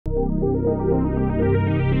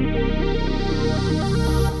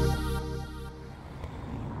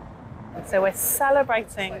So we're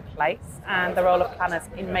celebrating place and the role of planners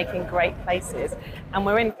in making great places. And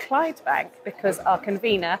we're in Clydebank because our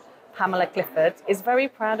convener, Pamela Clifford, is very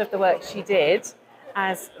proud of the work she did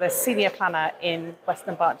as the senior planner in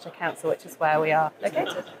Western Berkshire Council, which is where we are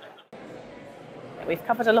located. We've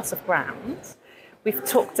covered a lot of ground. We've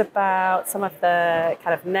talked about some of the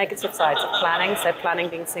kind of negative sides of planning, so planning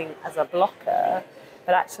being seen as a blocker,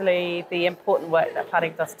 but actually the important work that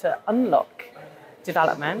planning does to unlock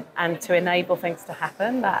development and to enable things to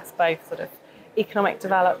happen. That's both sort of economic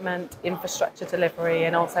development, infrastructure delivery,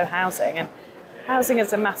 and also housing. And housing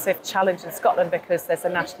is a massive challenge in Scotland because there's a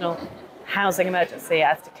national housing emergency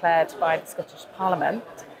as declared by the Scottish Parliament.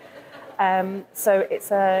 So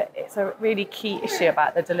it's a really key issue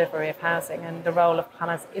about the delivery of housing and the role of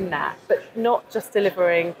planners in that, but not just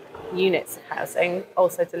delivering units of housing,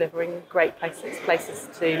 also delivering great places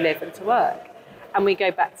to live and to work. And we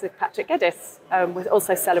go back to Patrick Geddes. We're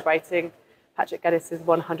also celebrating Patrick Geddes'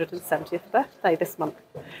 170th birthday this month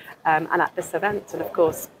and at this event. And of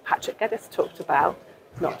course, Patrick Geddes talked about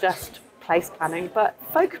not just place planning, but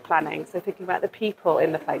folk planning, so thinking about the people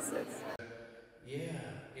in the places.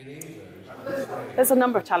 There's a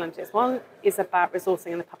number of challenges. One is about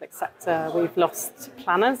resourcing in the public sector. We've lost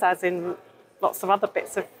planners, as in lots of other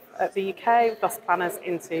bits of the UK. We've lost planners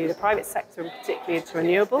into the private sector and particularly into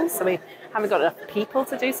renewables. So we haven't got enough people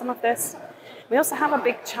to do some of this. We also have a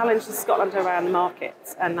big challenge in Scotland around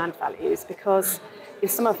markets and land values because in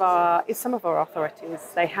some of our authorities,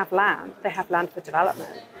 they have land for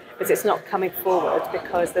development, but it's not coming forward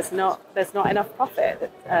because there's not enough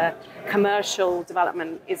profit. Commercial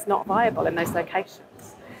development is not viable in those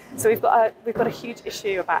locations. So we've got a huge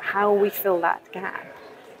issue about how we fill that gap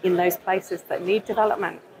in those places that need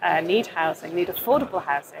development, need housing, need affordable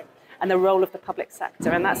housing, and the role of the public sector.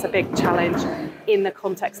 And that's a big challenge in the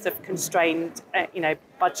context of constrained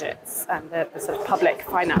budgets and the sort of public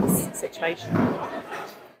finance situation.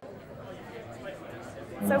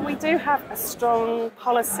 So we do have a strong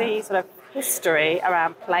policy sort of history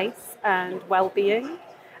around place and well-being.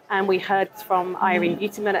 And we heard from Irene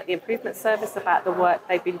Buteman at the Improvement Service about the work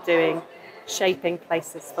they've been doing shaping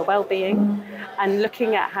places for well-being and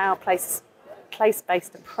looking at how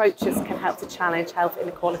place-based approaches can help to challenge health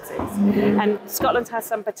inequalities. And Scotland has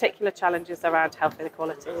some particular challenges around health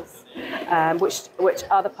inequalities, which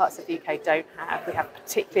other parts of the UK don't have. We have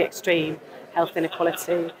particularly extreme health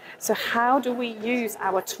inequality. So how do we use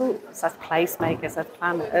our tools as placemakers, as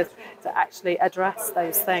planners, to actually address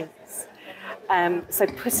those things? So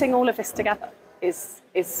putting all of this together is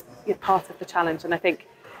part of the challenge, and I think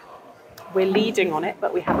we're leading on it,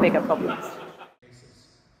 but we have bigger problems.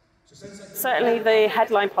 Certainly the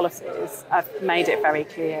headline policies have made it very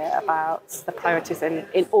clear about the priorities in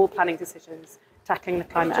all planning decisions, tackling the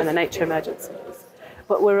climate and the nature emergencies.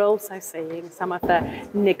 But we're also seeing some of the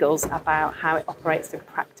niggles about how it operates in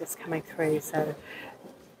practice coming through. So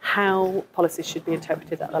how policies should be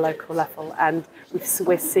interpreted at the local level. And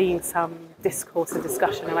we're seeing some discourse and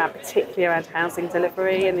discussion around, particularly around housing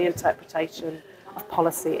delivery and the interpretation of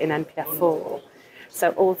policy in NPF4.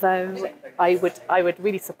 So although I would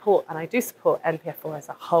really support, and I do support NPF4 as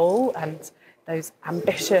a whole and those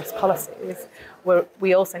ambitious policies,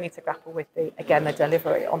 we also need to grapple with the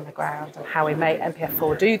delivery on the ground and how we make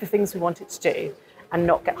NPF4 do the things we want it to do and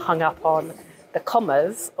not get hung up on the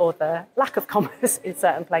commas or the lack of commas in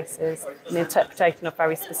certain places and the interpretation of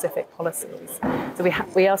very specific policies. So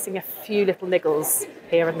we are seeing a few little niggles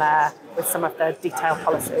here and there with some of the detailed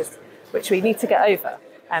policies, which we need to get over,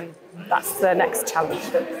 and that's the next challenge.